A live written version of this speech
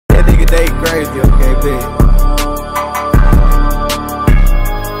they crazy, okay, bitch.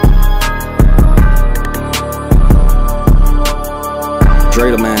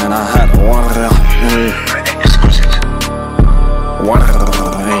 Dre the man, I had water.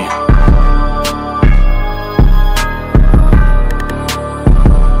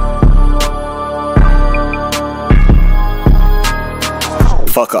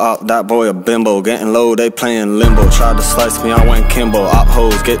 Fuck up, that boy a bimbo. Getting low, they playing limbo. Tried to slice me, I went Kimbo. Op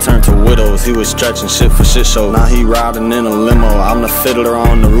hoes get turned to widows. He was stretching shit for shit show. Now he riding in a limo. I'm the fiddler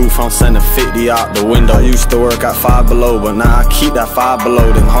on the roof, I'm sending 50 out the window. I used to work at 5 Below, but now I keep that 5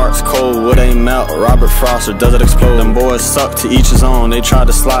 Below. Them hearts cold, would they melt? Robert Frost or does it explode? Them boys suck, to each his own. They tried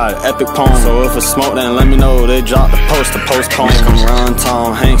to slide, epic poem. So if it's smoke, then let me know. They dropped the post to postpone. Make 'em run,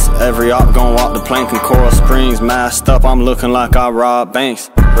 Tom Hanks. Every op gon' walk the plank in Coral Springs. Masked up, I'm looking like I robbed banks.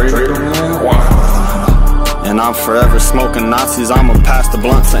 And I'm forever smoking Nazis. I'ma pass the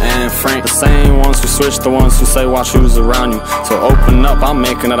blunt to Anne Frank. The same ones who switch, the ones who say watch who's around you. So open up, I'm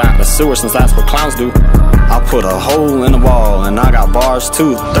making it out the sewer, since that's what clowns do. I put a hole in the wall, and I got bars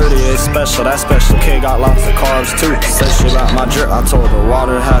too. 38 special, that special kid got lots of carbs too. Said shit about my drip, I told her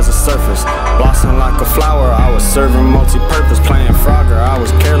water has a surface. Blossom like a flower, I was serving multi-purpose. Playing Frogger, I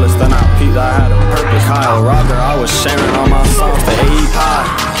was careless, then I peeped, I had a purpose. Kyle Roger, I was sharing all my songs to AE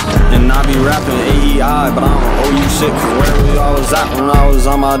Pie. And I be rapping AEI, but I don't owe you shit, cause where we always at when I was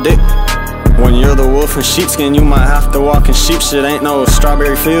on my dick. When you're the wolf in sheepskin, you might have to walk in sheep shit. Ain't no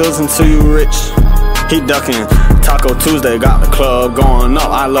strawberry fields until you rich. He ducking, Taco Tuesday got the club going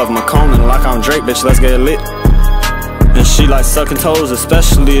up. I love McConan like I'm Drake, bitch, let's get lit. And she like sucking toes,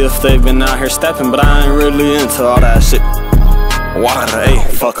 especially if they've been out here stepping, but I ain't really into all that shit. Water, ayy,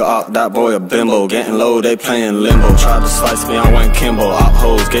 fuck up, that boy a bimbo. Getting low, they playing limbo. Tried to slice me, I went Kimbo. Op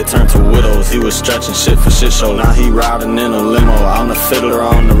hoes get turned to widows. He was stretching shit for shit show. Now he riding in a limo. I'm the fiddler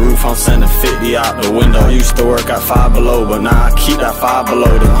on the roof, I'm sending 50 out the window. I used to work at 5 Below, but now I keep that 5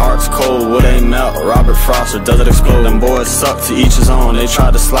 Below. Them hearts cold, would they melt? Robert Frost or does it explode? Them boys suck, to each his own. They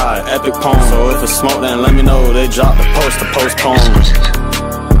tried to slide, epic poem. So if it's smoke, then let me know. They dropped the post to postpone.